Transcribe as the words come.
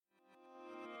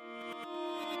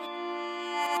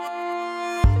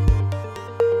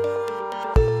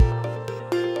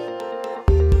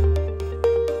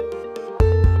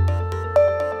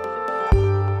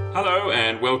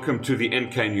welcome to the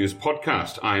NK News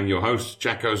podcast. I am your host,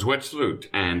 Jacco Zwetsloot,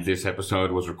 and this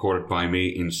episode was recorded by me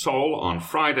in Seoul on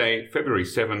Friday, February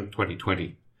 7,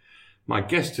 2020. My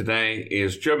guest today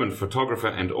is German photographer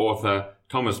and author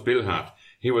Thomas Billhardt.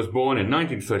 He was born in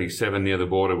 1937 near the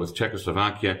border with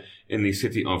Czechoslovakia in the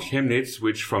city of Chemnitz,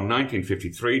 which from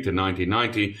 1953 to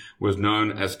 1990 was known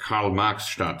as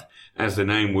Karl-Marx-Stadt. As the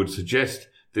name would suggest,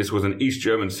 this was an East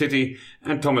German city,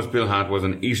 and Thomas Billhardt was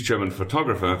an East German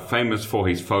photographer famous for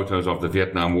his photos of the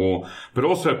Vietnam War, but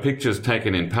also pictures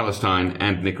taken in Palestine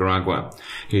and Nicaragua.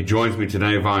 He joins me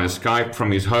today via Skype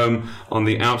from his home on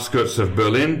the outskirts of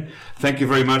Berlin. Thank you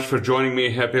very much for joining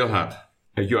me, Herr Billhardt.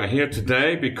 You are here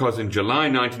today because in July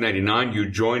 1989 you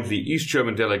joined the East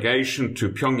German delegation to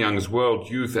Pyongyang's World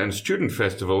Youth and Student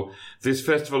Festival. This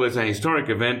festival is a historic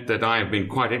event that I have been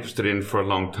quite interested in for a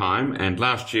long time, and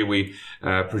last year we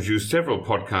produced several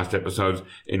podcast episodes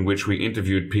in which we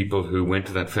interviewed people who went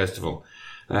to that festival.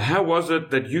 How was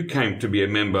it that you came to be a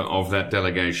member of that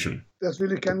delegation?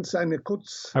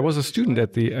 I was a student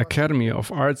at the Academy of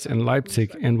Arts in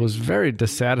Leipzig and was very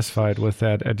dissatisfied with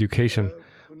that education,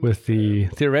 with the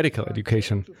theoretical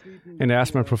education, and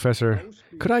asked my professor,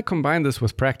 could I combine this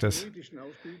with practice?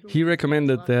 He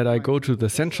recommended that I go to the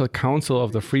Central Council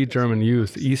of the Free German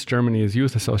Youth, East Germany's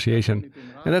youth association,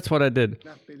 and that's what I did.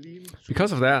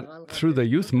 Because of that, through the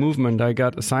youth movement, I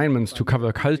got assignments to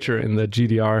cover culture in the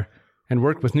GDR and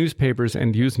worked with newspapers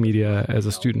and youth media as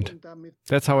a student.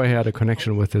 That's how I had a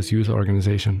connection with this youth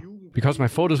organization. Because my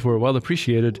photos were well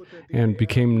appreciated and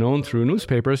became known through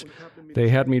newspapers, they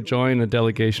had me join a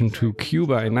delegation to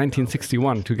Cuba in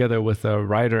 1961, together with a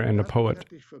writer and a poet.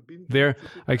 There,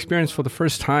 I experienced for the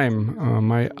first time,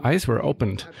 my eyes were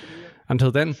opened. Until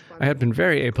then, I had been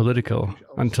very apolitical.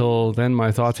 Until then,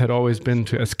 my thoughts had always been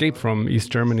to escape from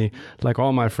East Germany, like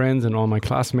all my friends and all my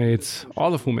classmates,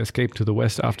 all of whom escaped to the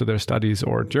West after their studies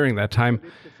or during that time.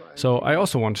 So I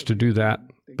also wanted to do that.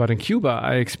 But in Cuba,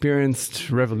 I experienced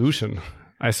revolution.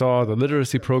 I saw the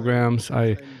literacy programs.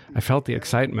 I felt the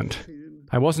excitement.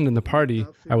 I wasn't in the party,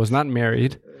 I was not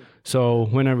married, so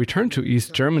when I returned to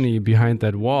East Germany behind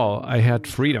that wall, I had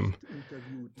freedom.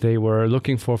 They were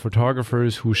looking for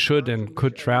photographers who should and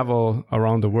could travel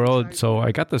around the world, so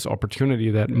I got this opportunity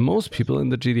that most people in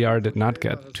the GDR did not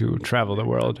get, to travel the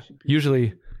world.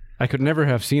 Usually, I could never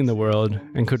have seen the world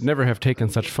and could never have taken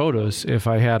such photos if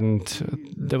I hadn't,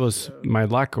 that was my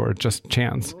luck or just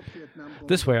chance.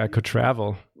 This way I could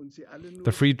travel.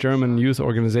 The Free German Youth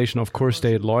Organization, of course,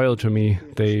 stayed loyal to me.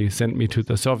 They sent me to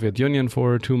the Soviet Union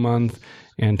for 2 months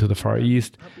and to the Far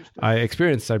East. I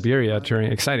experienced Siberia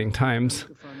during exciting times.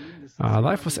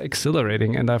 Life was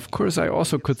exhilarating, and of course I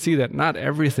also could see that not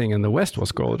everything in the West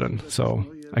was golden, so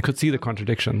I could see the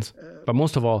contradictions. But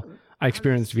most of all, I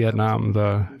experienced Vietnam,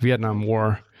 the Vietnam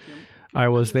War. I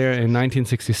was there in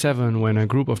 1967 when a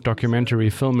group of documentary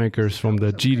filmmakers from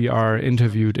the GDR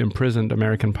interviewed imprisoned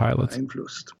American pilots.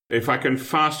 If I can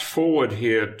fast forward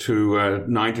here to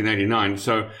 1989,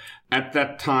 so at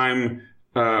that time,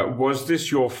 was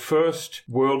this your first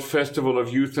World Festival of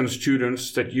Youth and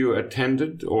Students that you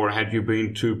attended, or had you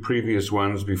been to previous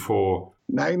ones before?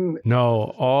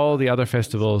 No, all the other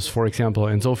festivals, for example,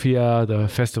 in Sofia, the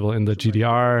festival in the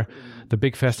GDR, the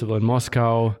big festival in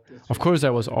Moscow. Of course, I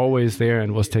was always there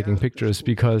and was taking pictures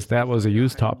because that was a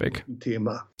youth topic.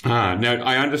 Now,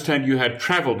 I understand you had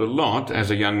traveled a lot as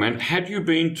a young man. Had you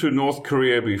been to North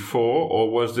Korea before,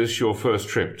 or was this your first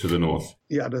trip to the North?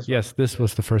 Yes, this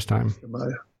was the first time.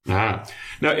 Now,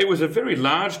 it was a very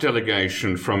large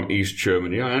delegation from East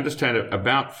Germany. I understand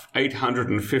about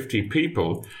 850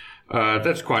 people.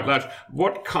 That's quite large.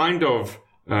 What kind of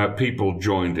people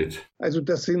joined it?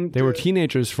 They were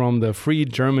teenagers from the Free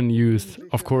German Youth,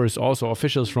 of course, also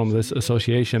officials from this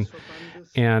association.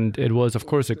 And it was, of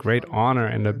course, a great honor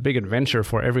and a big adventure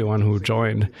for everyone who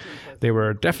joined. They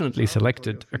were definitely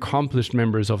selected, accomplished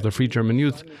members of the Free German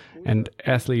Youth and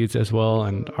athletes as well,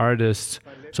 and artists.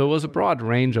 So it was a broad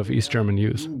range of East German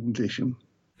youth.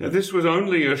 Now, this was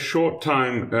only a short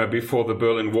time before the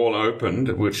Berlin Wall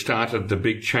opened, which started the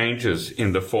big changes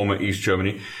in the former East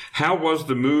Germany. How was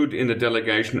the mood in the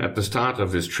delegation at the start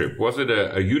of this trip? Was it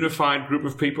a unified group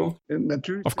of people?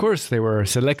 Of course, they were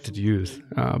selected youth,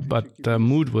 but the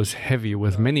mood was heavy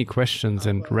with many questions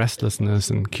and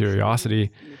restlessness and curiosity.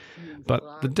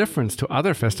 But the difference to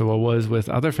other festivals was with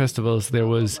other festivals, there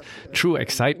was true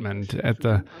excitement at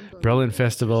the Berlin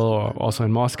Festival or also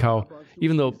in Moscow,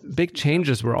 even though big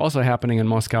changes were also happening in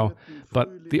Moscow.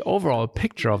 But the overall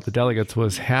picture of the delegates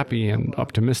was happy and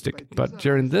optimistic. But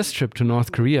during this trip to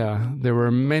North Korea, there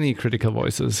were many critical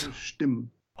voices.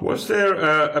 Was there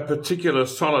a particular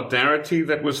solidarity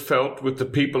that was felt with the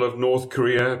people of North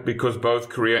Korea because both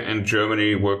Korea and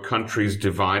Germany were countries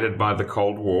divided by the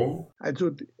Cold War?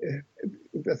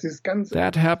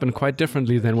 That happened quite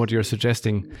differently than what you're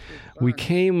suggesting. We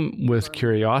came with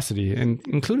curiosity, and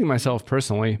including myself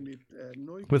personally,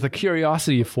 with a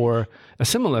curiosity for a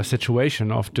similar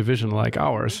situation of division like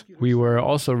ours. We were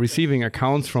also receiving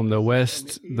accounts from the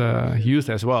West, the youth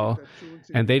as well,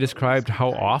 and they described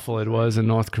how awful it was in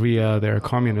North Korea, their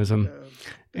communism.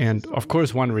 And of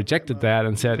course, one rejected that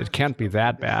and said, it can't be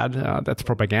that bad. That's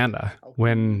propaganda.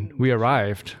 When we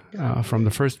arrived, from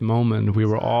the first moment, we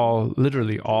were all,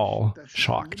 literally all,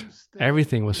 shocked.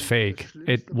 Everything was fake.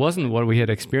 It wasn't what we had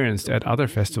experienced at other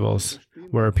festivals,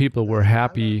 where people were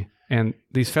happy. And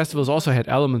these festivals also had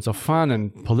elements of fun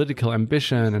and political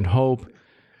ambition and hope.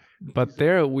 But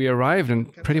there we arrived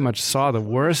and pretty much saw the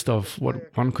worst of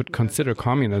what one could consider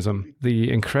communism.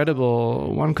 The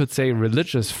incredible, one could say,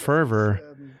 religious fervor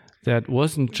that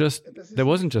wasn't just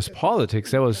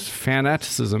politics, that was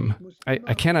fanaticism.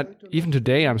 I cannot, even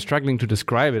today, I'm struggling to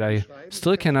describe it. I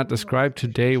still cannot describe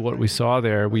today what we saw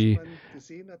there,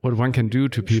 what one can do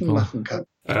to people.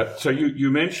 So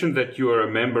you mentioned that you are a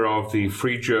member of the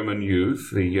Free German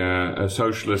Youth, the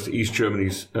Socialist East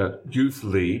Germany's Youth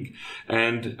League,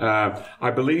 and I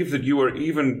believe that you were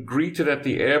even greeted at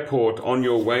the airport on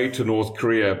your way to North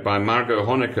Korea by Margot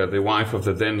Honecker, the wife of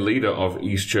the then leader of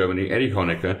East Germany, Erich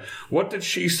Honecker. What did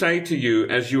she say to you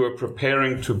as you were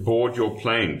preparing to board your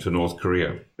plane to North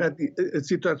Korea? The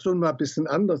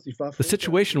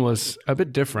situation was a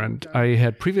bit different. I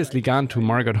had previously gone to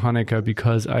Margot Honecker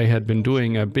because I had been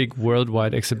doing a big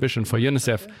worldwide exhibition for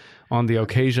UNICEF on the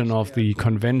occasion of the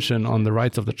Convention on the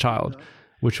Rights of the Child,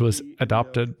 which was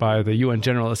adopted by the UN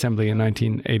General Assembly in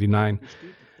 1989.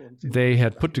 They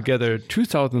had put together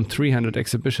 2,300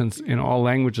 exhibitions in all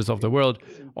languages of the world,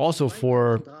 also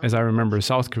for, as I remember,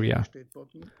 South Korea.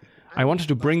 I wanted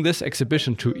to bring this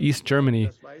exhibition to East Germany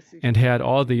and had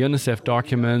all the UNICEF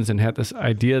documents and had this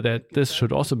idea that this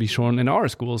should also be shown in our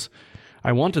schools.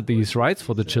 I wanted these rights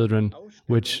for the children,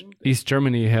 which East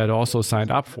Germany had also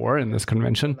signed up for in this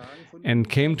convention, and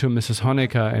came to Mrs.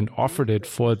 Honecker and offered it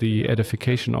for the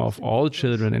edification of all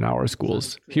children in our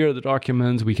schools. Here are the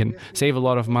documents, we can save a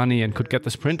lot of money and could get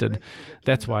this printed.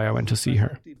 That's why I went to see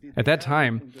her. At that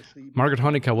time, Margot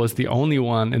Honecker was the only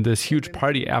one in this huge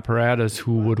party apparatus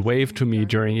who would wave to me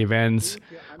during events,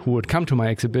 who would come to my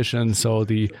exhibition, so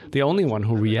the only one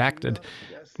who reacted.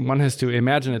 One has to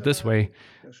imagine it this way.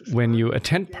 When you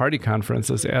attend party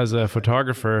conferences as a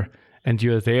photographer and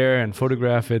you're there and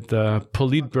photograph it, the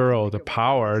Politburo, the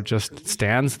power, just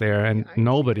stands there and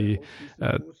nobody,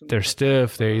 they're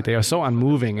stiff, they are so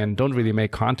unmoving and don't really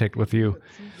make contact with you.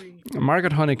 Margot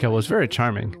Honecker was very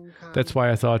charming. That's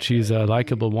why I thought she's a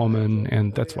likable woman,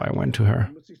 and that's why I went to her.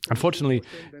 Unfortunately,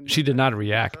 she did not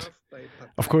react.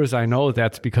 Of course, I know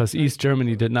that's because East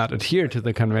Germany did not adhere to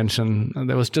the convention.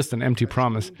 There was just an empty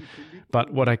promise.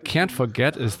 But what I can't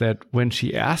forget is that when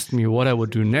she asked me what I would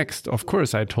do next, of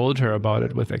course, I told her about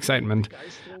it with excitement.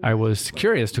 I was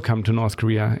curious to come to North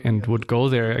Korea and would go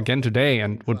there again today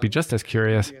and would be just as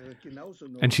curious.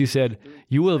 And she said,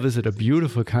 "You will visit a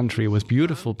beautiful country with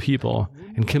beautiful people,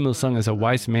 and Kim Il-sung is a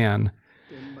wise man."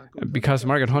 Because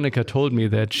Margot Honecker told me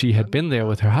that she had been there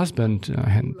with her husband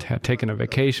and had taken a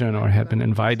vacation or had been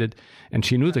invited, and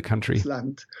she knew the country.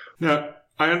 Now,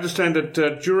 I understand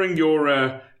that during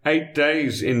your 8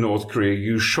 days in North Korea,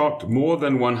 you shot more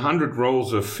than 100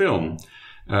 rolls of film,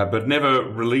 but never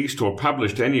released or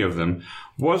published any of them.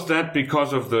 Was that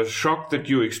because of the shock that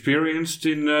you experienced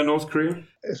in North Korea?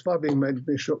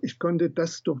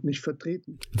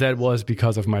 That was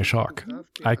because of my shock.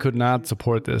 I could not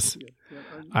support this.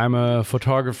 I'm a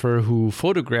photographer who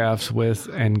photographs with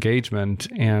engagement,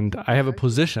 and I have a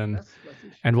position.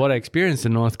 And what I experienced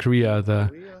in North Korea, the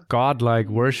godlike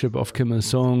worship of Kim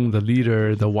Il-sung, the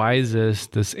leader, the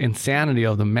wisest, this insanity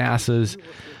of the masses,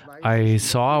 I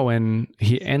saw when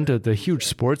he entered the huge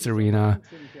sports arena,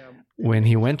 when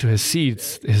he went to his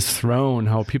seats, his throne,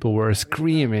 how people were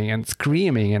screaming and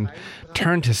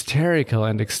turned hysterical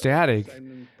and ecstatic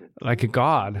like a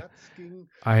god.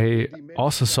 I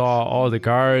also saw all the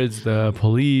guards, the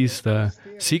police, the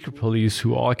secret police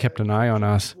who all kept an eye on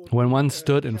us. When one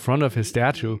stood in front of his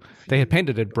statue, they had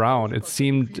painted it brown.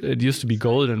 It used to be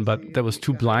golden, but that was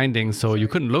too blinding, so you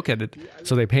couldn't look at it,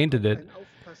 so they painted it.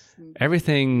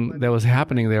 Everything that was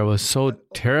happening there was so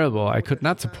terrible, I could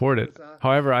not support it.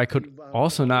 However, I could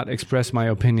also not express my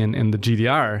opinion in the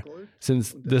GDR,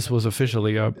 since this was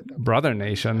officially a brother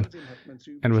nation.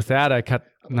 And with that, I could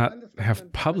not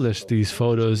have published these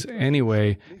photos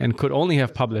anyway, and could only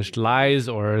have published lies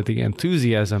or the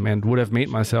enthusiasm, and would have made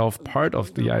myself part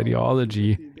of the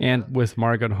ideology and with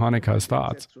Margaret Honecker's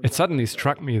thoughts. It suddenly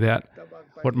struck me that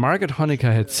what Margaret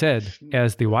Honecker had said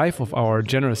as the wife of our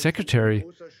General Secretary,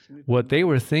 what they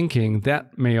were thinking,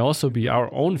 that may also be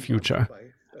our own future.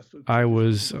 I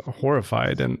was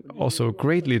horrified and also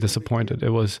greatly disappointed.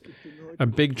 It was a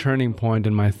big turning point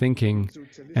in my thinking,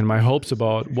 and my hopes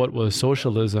about what was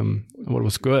socialism, what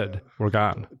was good, were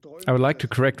gone. I would like to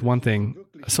correct one thing.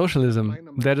 Socialism,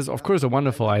 that is of course a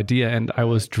wonderful idea, and I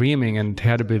was dreaming and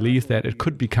had a belief that it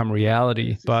could become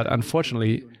reality. But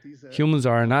unfortunately, humans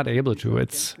are not able to.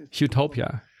 It's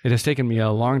utopia. It has taken me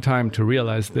a long time to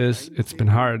realize this. It's been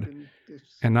hard.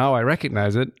 And now I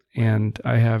recognize it, and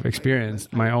I have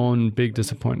experienced my own big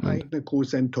disappointment.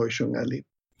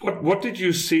 What did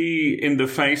you see in the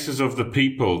faces of the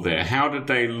people there? How did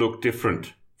they look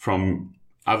different from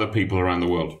other people around the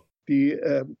world?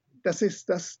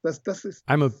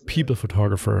 I'm a people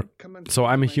photographer, so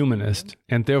I'm a humanist,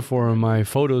 and therefore my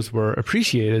photos were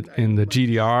appreciated in the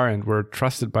GDR and were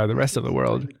trusted by the rest of the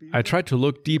world. I tried to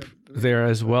look deep there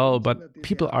as well, but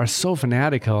people are so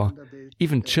fanatical,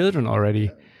 even children already.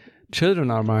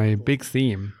 Children are my big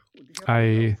theme.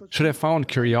 I should have found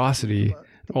curiosity,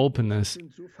 openness,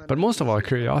 but most of all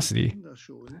curiosity.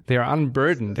 They are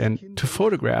unburdened, and to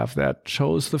photograph that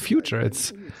shows the future.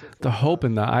 It's the hope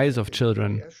in the eyes of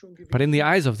children. But in the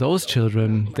eyes of those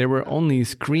children, there were only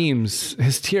screams,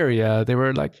 hysteria. They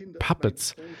were like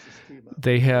puppets.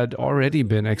 They had already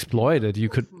been exploited. You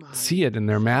could see it in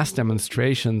their mass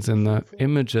demonstrations, in the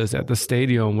images at the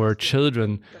stadium where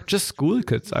children, just school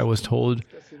kids, I was told,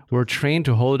 were trained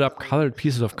to hold up colored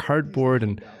pieces of cardboard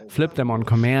and flip them on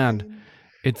command.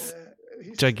 It's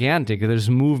gigantic. There's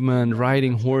movement,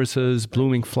 riding horses,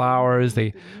 blooming flowers.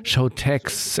 They show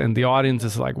texts, and the audience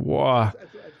is like, whoa.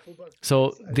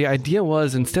 So the idea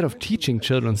was, instead of teaching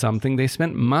children something, they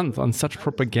spent months on such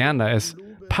propaganda as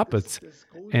puppets,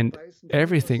 and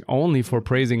everything only for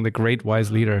praising the great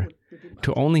wise leader.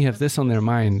 To only have this on their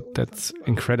mind, that's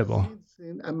incredible.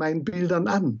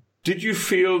 Did you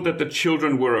feel that the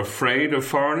children were afraid of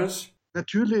foreigners?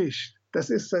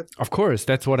 Of course,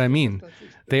 that's what I mean.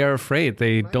 They are afraid.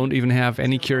 They don't even have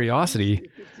any curiosity.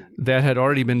 That had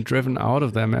already been driven out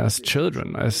of them as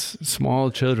children, as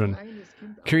small children.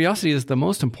 Curiosity is the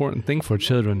most important thing for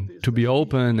children, to be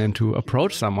open and to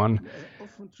approach someone.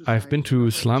 I've been to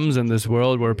slums in this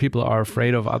world where people are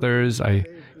afraid of others. I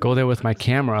go there with my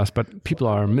cameras, but people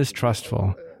are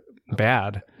mistrustful,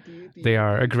 bad. They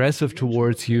are aggressive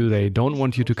towards you. They don't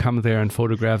want you to come there and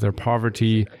photograph their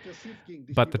poverty.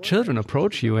 But the children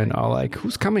approach you and are like,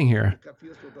 who's coming here?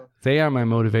 They are my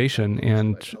motivation.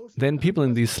 And then people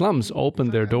in these slums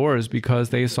opened their doors because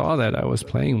they saw that I was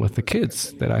playing with the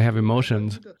kids, that I have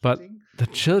emotions. But the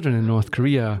children in North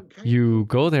Korea, you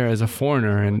go there as a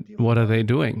foreigner, and what are they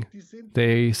doing?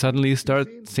 They suddenly start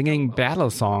singing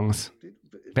battle songs.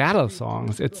 Battle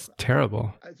songs. It's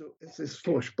terrible.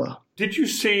 Did you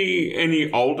see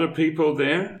any older people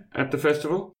there at the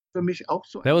festival?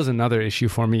 That was another issue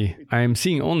for me. I am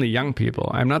seeing only young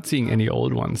people. I'm not seeing any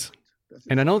old ones.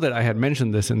 And I know that I had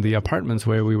mentioned this in the apartments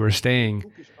where we were staying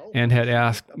and had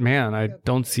asked, man, I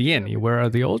don't see any. Where are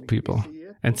the old people?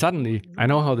 And suddenly, I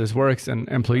know how this works. An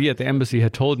employee at the embassy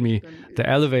had told me the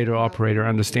elevator operator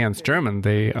understands German.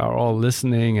 They are all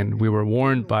listening, and we were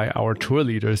warned by our tour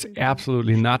leaders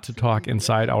absolutely not to talk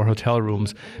inside our hotel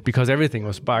rooms because everything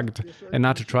was bugged, and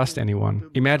not to trust anyone.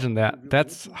 Imagine that.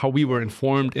 That's how we were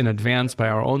informed in advance by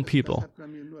our own people.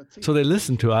 So they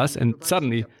listened to us, and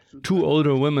suddenly, two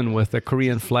older women with the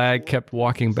Korean flag kept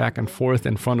walking back and forth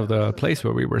in front of the place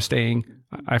where we were staying.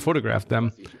 I photographed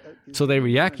them. So they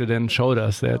reacted and showed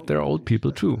us that they're old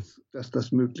people too.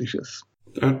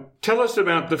 Tell us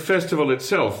about the festival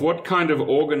itself. What kind of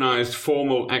organized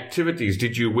formal activities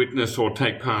did you witness or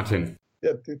take part in?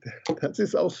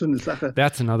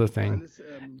 That's another thing.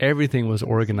 Everything was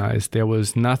organized. There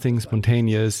was nothing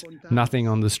spontaneous, nothing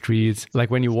on the streets. Like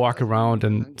when you walk around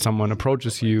and someone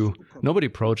approaches you, nobody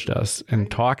approached us and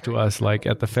talked to us like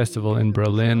at the festival in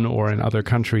Berlin or in other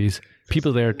countries.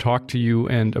 People there talked to you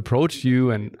and approached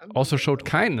you and also showed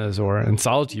kindness or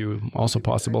insult you, also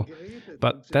possible.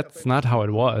 But that's not how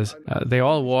it was. They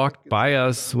all walked by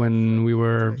us when we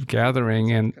were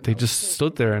gathering, and they just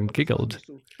stood there and giggled.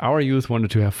 Our youth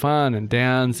wanted to have fun and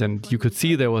dance, and you could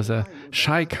see there was a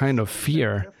shy kind of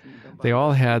fear. They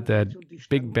all had that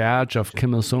big badge of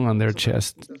Kim Il-sung on their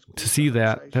chest. To see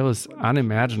that was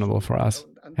unimaginable for us.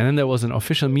 And then there was an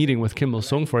official meeting with Kim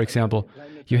Il-sung, for example.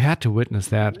 You had to witness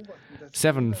that.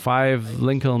 5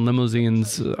 Lincoln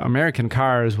limousines, American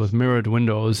cars with mirrored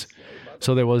windows.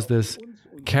 So there was this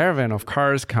caravan of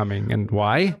cars coming. And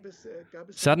why?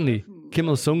 Suddenly, Kim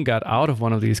Il-sung got out of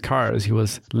one of these cars. He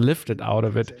was lifted out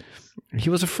of it. He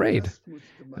was afraid.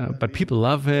 But people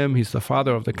love him. He's the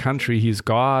father of the country. He's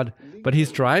God. But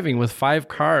he's driving with 5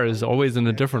 cars, always in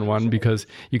a different one, because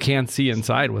you can't see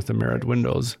inside with the mirrored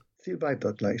windows.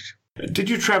 Did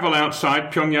you travel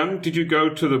outside Pyongyang? Did you go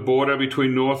to the border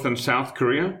between North and South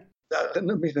Korea?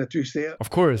 Of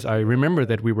course, I remember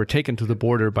that we were taken to the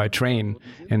border by train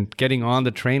and getting on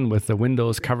the train with the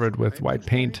windows covered with white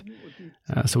paint.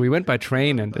 So we went by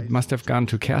train and it must have gone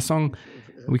to Kaesong.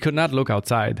 We could not look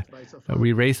outside.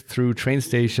 We raced through train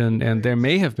station and there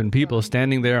may have been people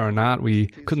standing there or not. We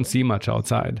couldn't see much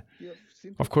outside.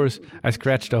 Of course, I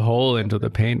scratched a hole into the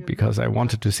paint because I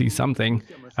wanted to see something.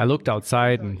 I looked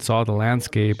outside and saw the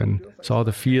landscape and saw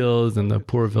the fields and the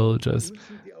poor villages.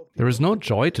 There was no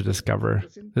joy to discover.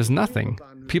 There's nothing.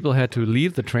 People had to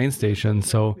leave the train station,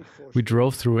 so we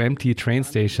drove through empty train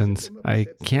stations. I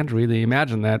can't really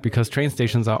imagine that because train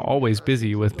stations are always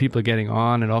busy with people getting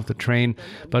on and off the train.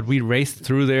 But we raced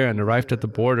through there and arrived at the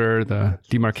border, the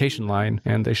demarcation line,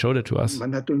 and they showed it to us.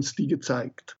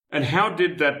 And how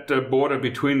did that border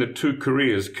between the two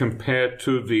Koreas compare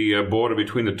to the border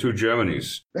between the two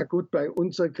Germanys?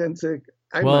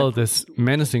 Well, this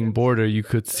menacing border, you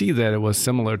could see that it was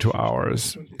similar to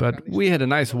ours. But we had a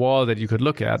nice wall that you could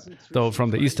look at, though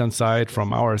from the eastern side,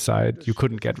 from our side, you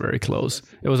couldn't get very close.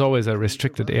 It was always a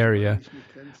restricted area.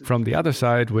 From the other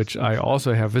side, which I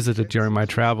also have visited during my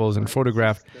travels and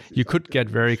photographed, you could get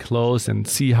very close and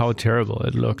see how terrible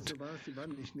it looked.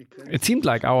 It seemed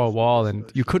like our wall, and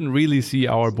you couldn't really see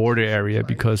our border area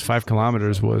because 5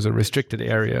 kilometers was a restricted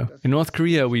area. In North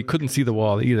Korea, we couldn't see the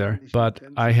wall either, but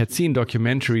I had seen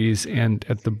documentaries and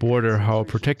at the border how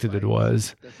protected it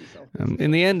was.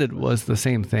 In the end, it was the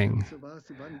same thing.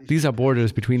 These are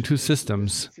borders between 2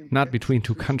 systems, not between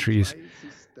 2 countries.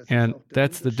 And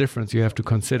that's the difference you have to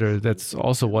consider. That's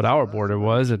also what our border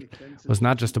was. It was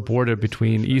not just a border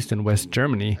between East and West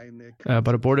Germany,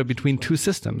 but a border between 2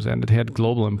 systems, and it had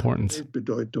global importance.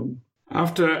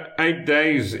 After 8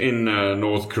 days in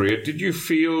North Korea, did you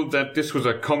feel that this was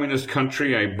a communist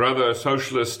country, a brother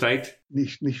socialist state?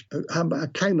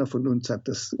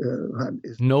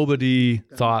 Nobody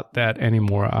thought that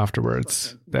anymore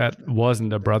afterwards. That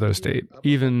wasn't a brother state.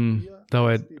 Even though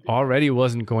it already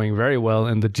wasn't going very well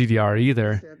in the GDR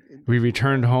either, we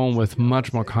returned home with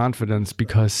much more confidence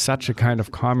because such a kind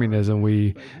of communism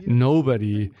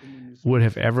nobody would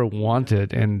have ever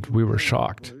wanted, and we were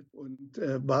shocked.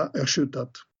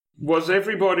 Was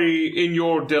everybody in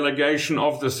your delegation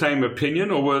of the same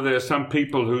opinion, or were there some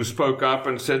people who spoke up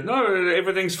and said, no,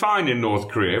 everything's fine in North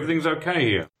Korea, everything's okay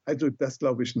here?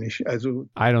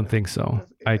 I don't think so.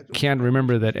 I can't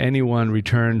remember that anyone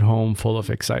returned home full of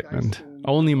excitement.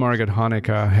 Only Margaret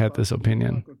Honecker had this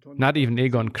opinion. Not even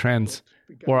Egon Krenz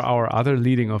or our other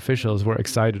leading officials were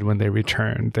excited when they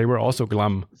returned. They were also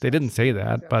glum. They didn't say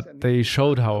that, but they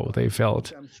showed how they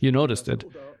felt. You noticed it.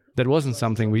 That wasn't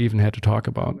something we even had to talk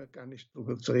about.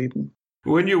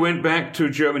 When you went back to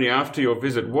Germany after your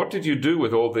visit, what did you do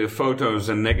with all the photos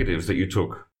and negatives that you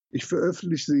took?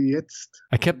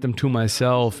 I kept them to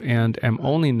myself and am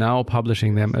only now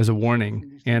publishing them as a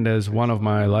warning and as one of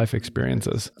my life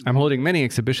experiences. I'm holding many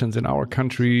exhibitions in our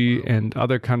country and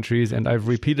other countries, and I've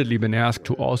repeatedly been asked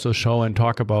to also show and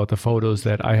talk about the photos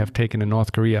that I have taken in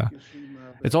North Korea.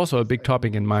 It's also a big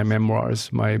topic in my memoirs,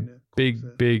 my big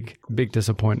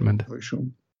disappointment.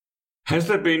 Has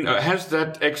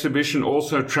that exhibition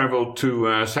also traveled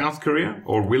to South Korea,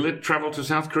 or will it travel to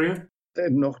South Korea? I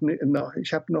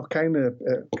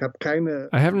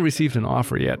haven't received an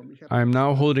offer yet. I'm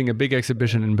now holding a big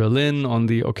exhibition in Berlin on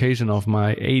the occasion of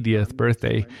my 80th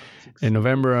birthday. In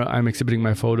November, I'm exhibiting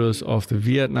my photos of the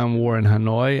Vietnam War in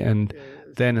Hanoi and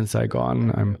then in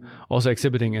Saigon. I'm also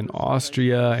exhibiting in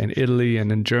Austria, in Italy,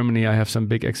 and in Germany. I have some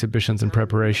big exhibitions in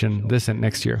preparation this and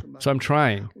next year. So I'm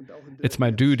trying. It's my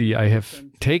duty. I have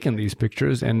taken these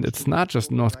pictures, and it's not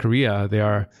just North Korea. There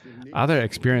are other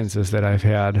experiences that I've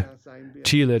had.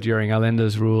 Chile during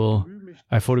Allende's rule.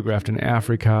 I photographed in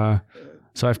Africa.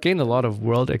 So I've gained a lot of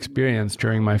world experience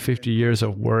during my 50 years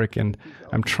of work, and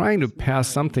I'm trying to pass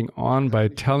something on by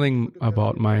telling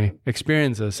about my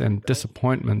experiences and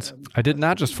disappointments. I did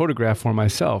not just photograph for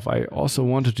myself. I also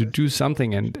wanted to do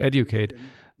something and educate.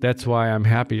 That's why I'm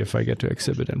happy if I get to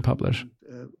exhibit and publish.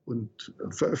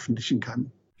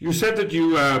 You said that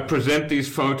you present these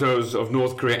photos of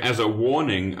North Korea as a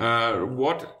warning.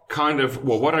 What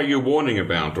are you warning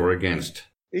about or against?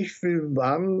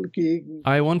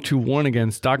 I want to warn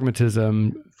against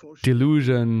dogmatism,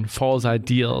 delusion, false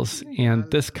ideals, and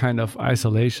this kind of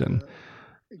isolation.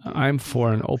 I'm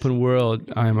for an open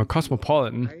world, I'm a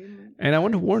cosmopolitan, and I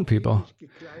want to warn people.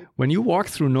 When you walk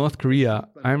through North Korea,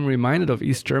 I'm reminded of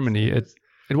East Germany.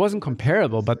 It wasn't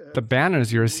comparable, but the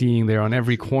banners you're seeing there on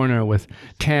every corner with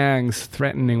tanks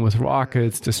threatening with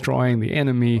rockets, destroying the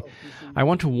enemy. I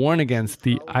want to warn against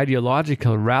the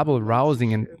ideological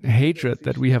rabble-rousing and hatred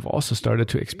that we have also started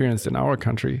to experience in our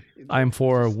country. I'm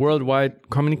for worldwide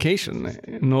communication,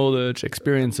 knowledge,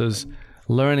 experiences,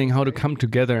 learning how to come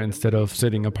together instead of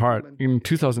sitting apart. In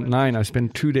 2009, I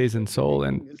spent 2 days in Seoul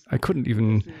and I couldn't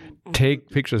even take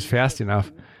pictures fast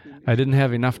enough. I didn't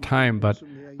have enough time, but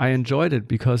I enjoyed it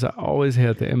because I always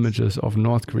had the images of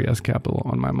North Korea's capital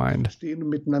on my mind.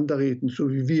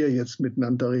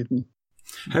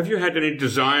 Have you had any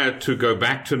desire to go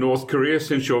back to North Korea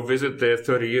since your visit there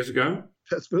 30 years ago?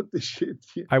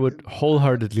 I would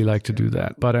wholeheartedly like to do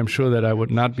that, but I'm sure that I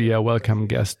would not be a welcome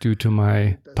guest due to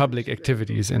my public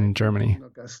activities in Germany.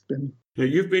 Now,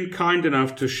 you've been kind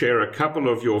enough to share a couple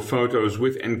of your photos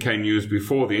with NK News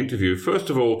before the interview. First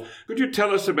of all, could you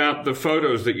tell us about the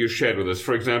photos that you shared with us?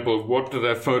 For example, what do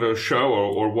their photos show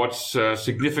or what's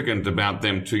significant about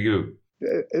them to you?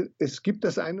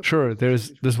 Sure,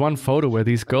 there's this one photo where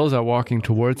these girls are walking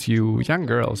towards you, young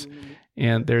girls,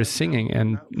 and they're singing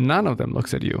and none of them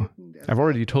looks at you. I've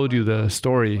already told you the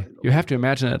story. You have to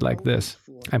imagine it like this.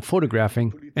 I'm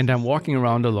photographing and I'm walking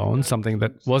around alone, something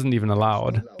that wasn't even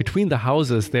allowed. Between the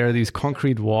houses, there are these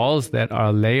concrete walls that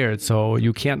are layered so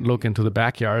you can't look into the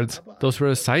backyards. Those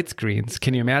were side screens.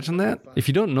 Can you imagine that? If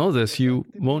you don't know this, you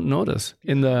won't notice.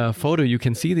 In the photo, you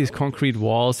can see these concrete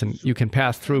walls and you can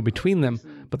pass through between them,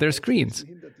 but they're screens.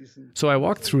 So I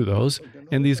walked through those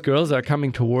and these girls are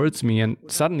coming towards me and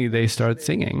suddenly they start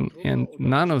singing and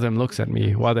none of them looks at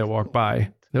me while they walk by.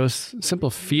 There was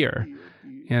simple fear.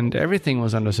 And everything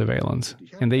was under surveillance.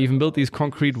 And they even built these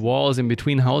concrete walls in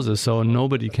between houses so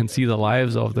nobody can see the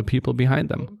lives of the people behind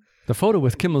them. The photo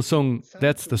with Kim Il-sung,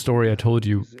 that's the story I told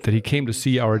you, that he came to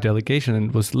see our delegation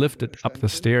and was lifted up the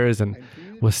stairs and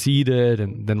was seated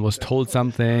and then was told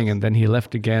something and then he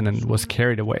left again and was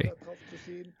carried away.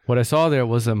 What I saw there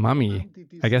was a mummy.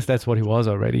 I guess that's what he was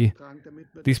already.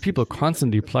 These people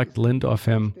constantly plucked lint off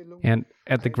him. And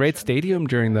at the Great Stadium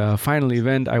during the final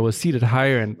event, I was seated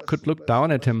higher and could look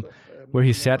down at him where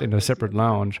he sat in a separate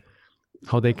lounge.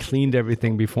 How they cleaned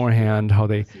everything beforehand, how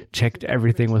they checked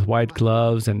everything with white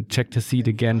gloves and checked his seat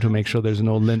again to make sure there's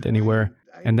no lint anywhere.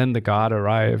 And then the god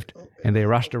arrived and they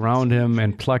rushed around him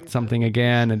and plucked something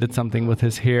again and did something with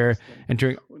his hair. And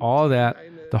during all that,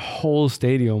 the whole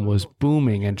stadium was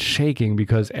booming and shaking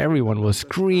because everyone was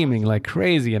screaming like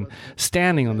crazy and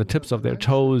standing on the tips of their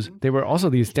toes. There were also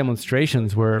these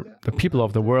demonstrations where the people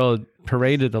of the world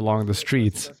paraded along the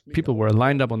streets. People were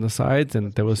lined up on the sides,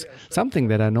 and there was something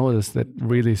that I noticed that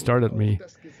really startled me.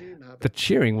 The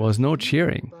cheering was no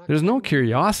cheering. There's no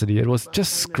curiosity. It was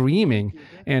just screaming.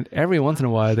 And every once in a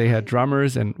while they had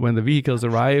drummers, and when the vehicles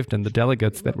arrived and the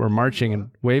delegates that were marching and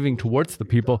waving towards the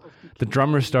people, the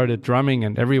drummers started drumming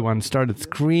and everyone started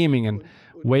screaming and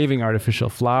waving artificial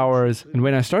flowers. And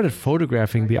when I started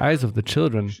photographing the eyes of the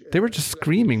children, they were just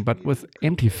screaming but with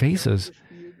empty faces.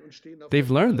 They've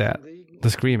learned that. The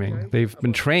screaming. They've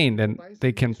been trained and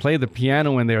they can play the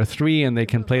piano when they're 3 and they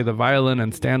can play the violin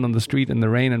and stand on the street in the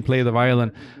rain and play the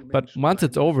violin. But once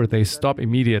it's over, they stop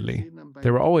immediately.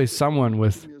 There were always someone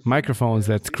with microphones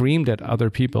that screamed at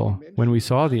other people. When we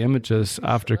saw the images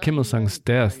after Kim Il-sung's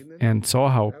death and saw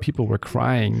how people were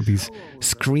crying, these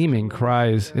screaming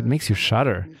cries, it makes you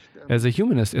shudder. As a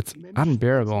humanist, it's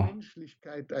unbearable.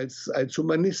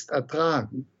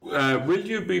 Will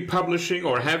you be publishing,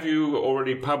 or have you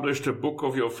already published a book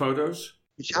of your photos?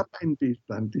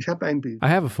 I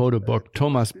have a photo book,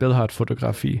 Thomas Billhardt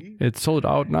Fotografie. It's sold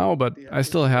out now, but I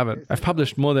still have it. I've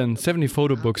published more than 70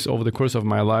 photo books over the course of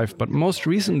my life, but most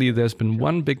recently there's been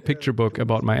one big picture book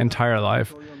about my entire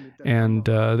life. And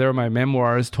there are my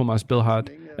memoirs, Thomas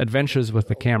Billhardt, Adventures with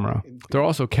the Camera. There are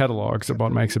also catalogs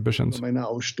about my exhibitions.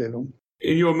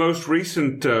 In your most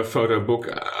recent photo book,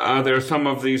 are there some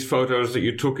of these photos that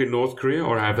you took in North Korea,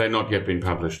 or have they not yet been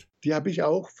published?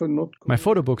 My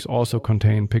photo books also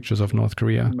contain pictures of North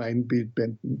Korea.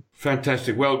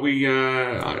 Fantastic. Well,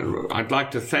 I'd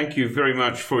like to thank you very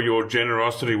much for your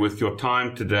generosity with your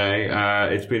time today.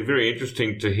 It's been very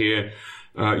interesting to hear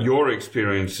your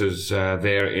experiences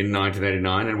there in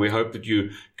 1989, and we hope that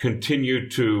you continue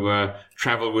to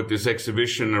travel with this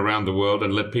exhibition around the world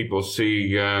and let people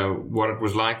see what it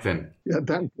was like then. Ja,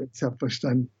 danke. Ich habe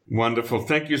verstanden. Wonderful.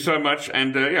 Thank you so much.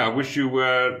 And I wish you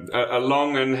a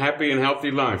long and happy and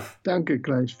healthy life. Danke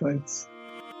gleichfalls.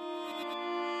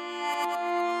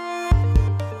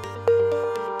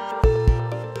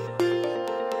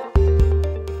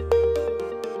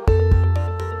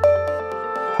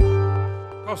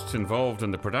 Costs involved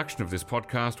in the production of this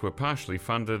podcast were partially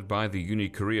funded by the Uni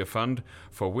Korea Fund,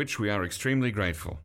 for which we are extremely grateful.